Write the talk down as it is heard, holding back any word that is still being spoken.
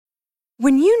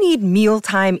When you need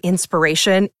mealtime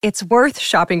inspiration, it's worth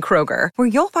shopping Kroger, where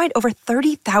you'll find over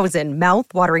 30,000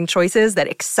 mouth-watering choices that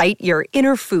excite your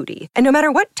inner foodie. And no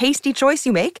matter what tasty choice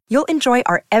you make, you'll enjoy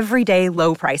our everyday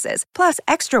low prices, plus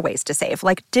extra ways to save,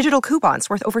 like digital coupons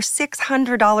worth over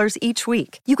 $600 each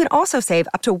week. You can also save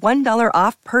up to $1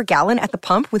 off per gallon at the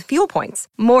pump with fuel points.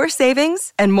 More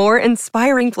savings and more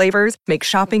inspiring flavors make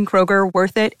shopping Kroger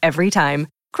worth it every time.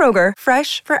 Kroger,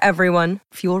 fresh for everyone.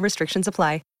 Fuel restrictions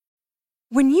apply.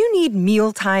 When you need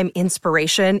mealtime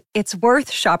inspiration, it's worth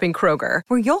shopping Kroger,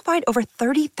 where you'll find over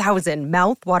 30,000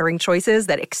 mouth-watering choices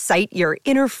that excite your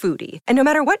inner foodie. And no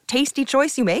matter what tasty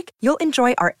choice you make, you'll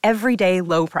enjoy our everyday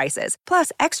low prices,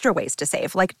 plus extra ways to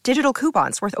save, like digital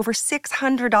coupons worth over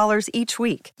 $600 each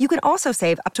week. You can also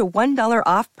save up to $1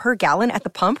 off per gallon at the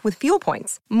pump with fuel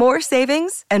points. More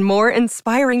savings and more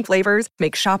inspiring flavors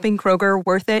make shopping Kroger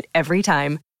worth it every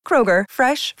time. Kroger,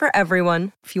 fresh for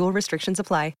everyone. Fuel restrictions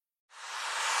apply.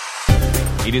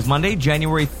 It is Monday,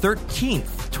 January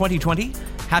 13th, 2020.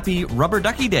 Happy Rubber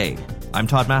Ducky Day. I'm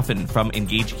Todd Maffin from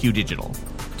EngageQ Digital.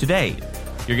 Today,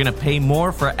 you're going to pay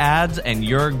more for ads and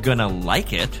you're going to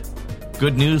like it.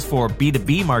 Good news for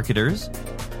B2B marketers.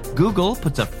 Google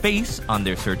puts a face on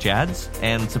their search ads.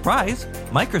 And surprise,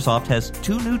 Microsoft has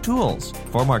 2 new tools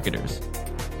for marketers.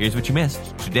 Here's what you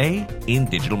missed today in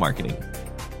digital marketing.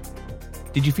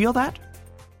 Did you feel that?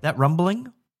 That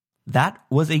rumbling? That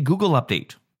was a Google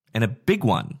update. And a big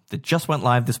one that just went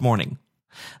live this morning.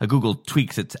 Google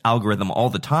tweaks its algorithm all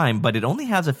the time, but it only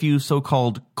has a few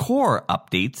so-called core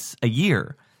updates a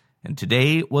year. And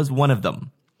today was one of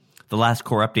them. The last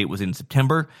core update was in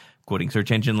September. Quoting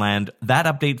Search Engine Land, that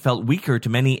update felt weaker to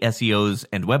many SEOs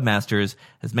and webmasters,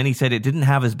 as many said it didn't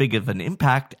have as big of an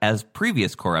impact as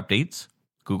previous core updates.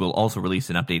 Google also released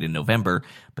an update in November,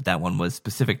 but that one was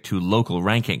specific to local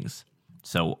rankings.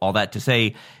 So all that to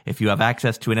say, if you have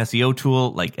access to an SEO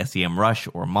tool like SEMrush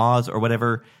or Moz or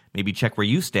whatever, maybe check where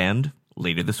you stand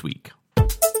later this week.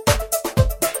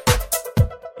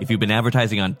 If you've been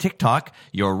advertising on TikTok,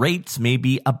 your rates may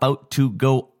be about to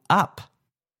go up.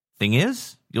 Thing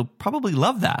is, you'll probably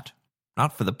love that.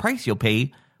 Not for the price you'll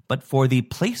pay, but for the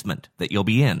placement that you'll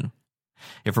be in.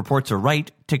 If reports are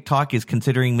right, TikTok is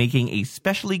considering making a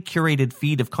specially curated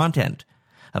feed of content,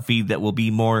 a feed that will be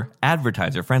more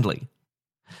advertiser-friendly.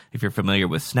 If you're familiar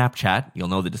with Snapchat, you'll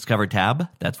know the Discover tab.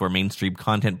 That's where mainstream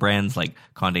content brands like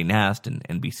Condé Nast and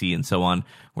NBC and so on,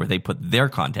 where they put their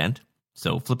content.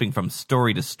 So flipping from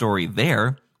story to story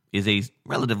there is a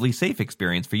relatively safe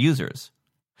experience for users.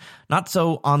 Not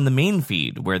so on the main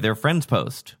feed, where their friends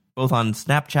post, both on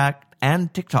Snapchat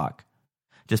and TikTok.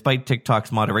 Despite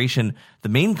TikTok's moderation, the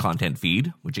main content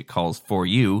feed, which it calls For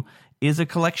You, is a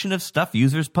collection of stuff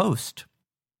users post.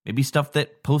 Maybe stuff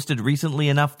that posted recently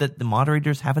enough that the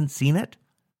moderators haven't seen it?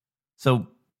 So,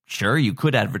 sure, you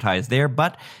could advertise there,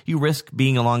 but you risk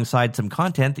being alongside some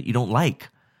content that you don't like.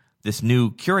 This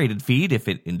new curated feed, if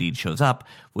it indeed shows up,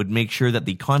 would make sure that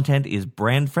the content is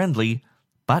brand-friendly,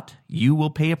 but you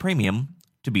will pay a premium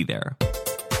to be there.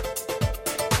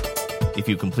 If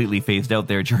you completely phased out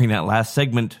there during that last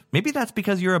segment, maybe that's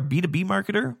because you're a B2B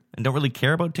marketer and don't really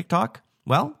care about TikTok.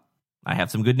 Well, I have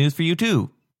some good news for you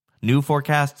too. New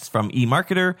forecasts from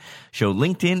eMarketer show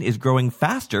LinkedIn is growing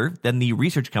faster than the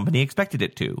research company expected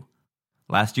it to.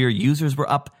 Last year, users were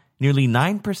up nearly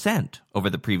 9% over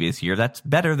the previous year. That's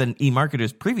better than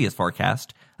eMarketer's previous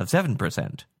forecast of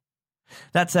 7%.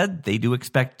 That said, they do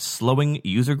expect slowing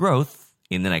user growth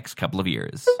in the next couple of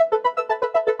years.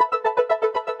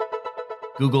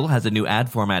 Google has a new ad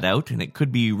format out, and it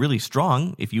could be really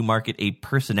strong if you market a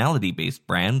personality-based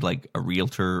brand like a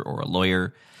realtor or a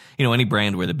lawyer. You know, any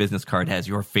brand where the business card has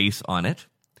your face on it.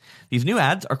 These new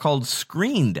ads are called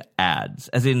screened ads,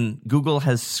 as in Google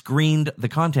has screened the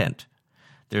content.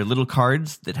 They're little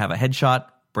cards that have a headshot,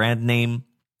 brand name,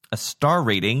 a star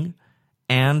rating,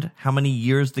 and how many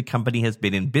years the company has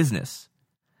been in business.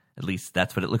 At least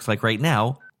that's what it looks like right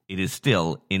now. It is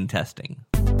still in testing.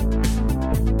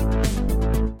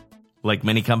 Like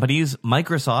many companies,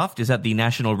 Microsoft is at the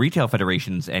National Retail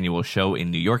Federation's annual show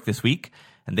in New York this week,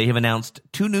 and they have announced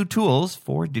 2 new tools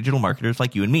for digital marketers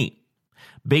like you and me.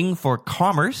 Bing for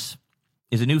Commerce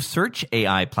is a new search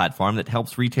AI platform that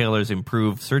helps retailers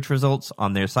improve search results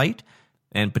on their site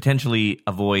and potentially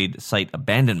avoid site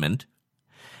abandonment.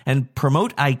 And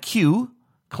Promote IQ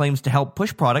claims to help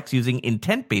push products using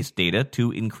intent-based data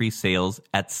to increase sales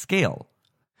at scale.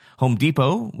 Home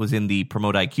Depot was in the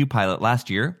Promote IQ pilot last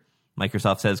year.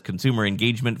 Microsoft says consumer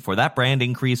engagement for that brand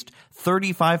increased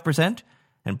 35%,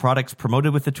 and products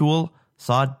promoted with the tool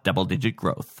saw double-digit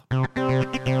growth.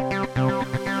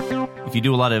 If If you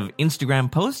do a lot of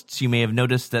Instagram posts, you may have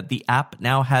noticed that the app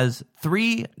now has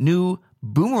 3 new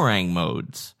boomerang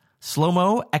modes: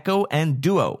 Slow-Mo, Echo, and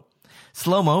Duo.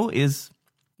 Slow-Mo is,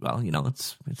 well,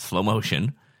 it's slow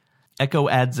motion. Echo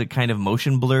adds a kind of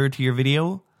motion blur to your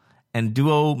video, and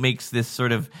Duo makes this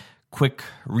sort of quick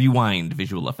rewind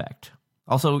visual effect.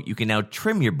 Also, you can now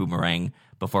trim your boomerang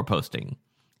before posting.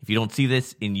 If you don't see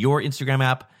this in your Instagram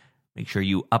app, make sure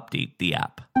you update the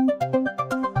app.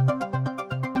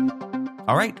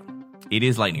 All right, it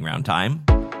is lightning round time.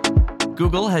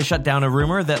 Google has shut down a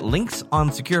rumor that links on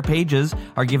secure pages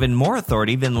are given more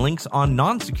authority than links on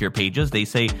non-secure pages. They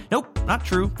say, nope, not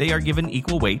true. They are given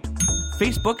equal weight.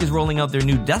 Facebook is rolling out their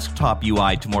new desktop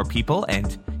UI to more people,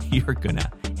 and you're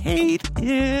gonna hate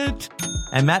it.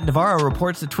 And Matt Navarro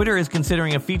reports that Twitter is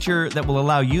considering a feature that will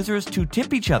allow users to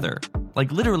tip each other,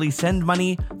 like literally send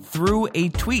money through a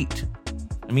tweet.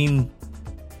 I mean,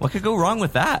 what could go wrong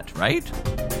with that, right?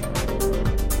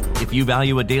 If you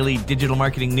value a daily digital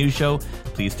marketing news show,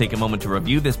 please take a moment to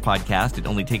review this podcast. It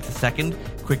only takes a second.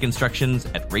 Quick instructions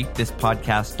at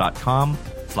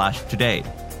ratethispodcast.com/today.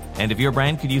 And if your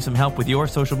brand could use some help with your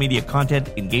social media content,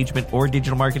 engagement, or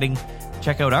digital marketing,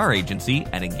 check out our agency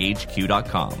at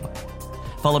engageq.com.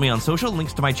 Follow me on social.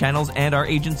 Links to my channels and our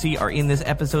agency are in this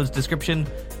episode's description.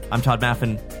 I'm Todd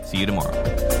Maffin. See you tomorrow.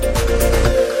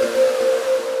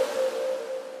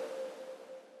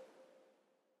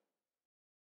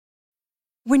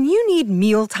 When you need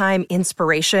mealtime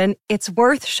inspiration, it's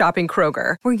worth shopping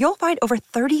Kroger, where you'll find over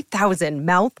 30,000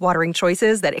 mouth-watering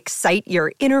choices that excite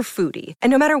your inner foodie.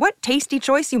 And no matter what tasty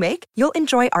choice you make, you'll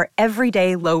enjoy our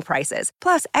everyday low prices,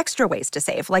 plus extra ways to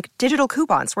save, like digital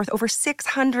coupons worth over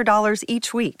 $600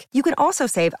 each week. You can also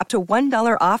save up to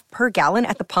 $1 off per gallon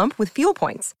at the pump with fuel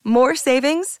points. More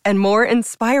savings and more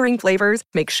inspiring flavors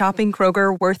make shopping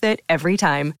Kroger worth it every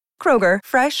time. Kroger,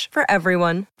 fresh for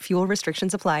everyone. Fuel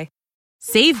restrictions apply.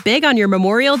 Save big on your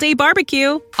Memorial Day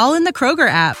barbecue, all in the Kroger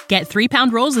app. Get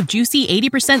 3-pound rolls of juicy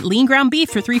 80% lean ground beef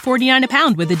for $3.49 a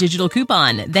pound with a digital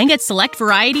coupon. Then get select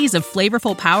varieties of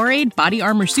flavorful Powerade, Body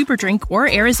Armor Super Drink,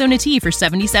 or Arizona tea for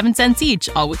 77 cents each,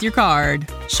 all with your card.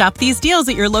 Shop these deals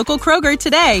at your local Kroger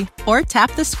today, or tap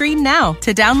the screen now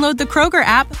to download the Kroger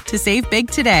app to save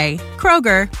big today.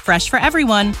 Kroger, fresh for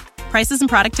everyone. Prices and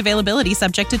product availability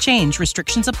subject to change.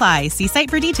 Restrictions apply. See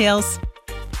site for details.